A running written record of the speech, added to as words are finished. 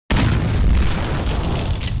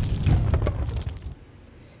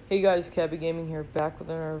Hey guys, Cabby Gaming here, back with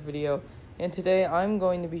another video, and today I'm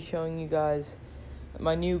going to be showing you guys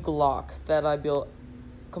my new Glock that I built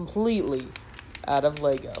completely out of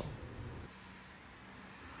Lego.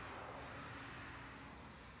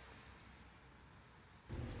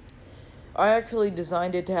 I actually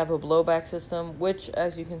designed it to have a blowback system, which,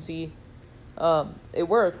 as you can see, it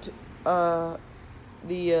worked. You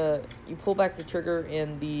pull back the trigger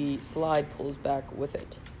and the slide pulls back with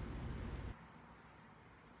it.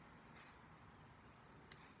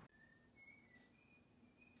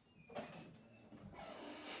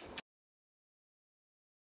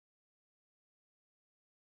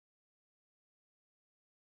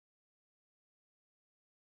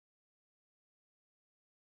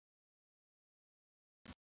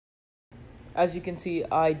 As you can see,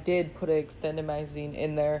 I did put an extended magazine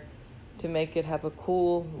in there to make it have a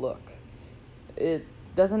cool look. It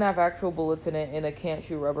doesn't have actual bullets in it, and it can't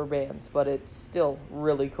shoot rubber bands, but it's still a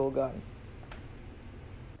really cool gun.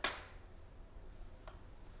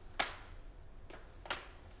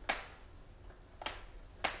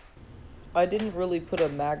 I didn't really put a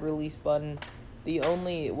mag release button. The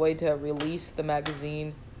only way to release the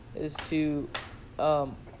magazine is to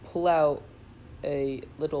pull out a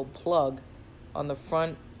little plug on the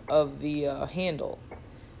front of the handle.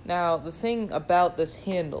 Now, the thing about this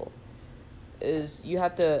handle is you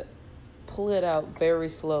have to pull it out very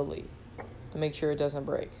slowly to make sure it doesn't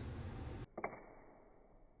break.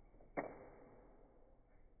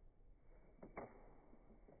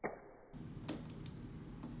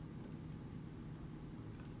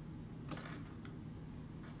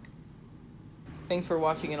 Thanks for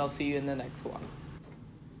watching, and I'll see you in the next one.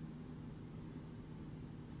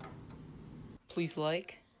 Please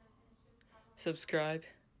like, subscribe,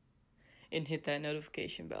 and hit that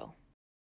notification bell.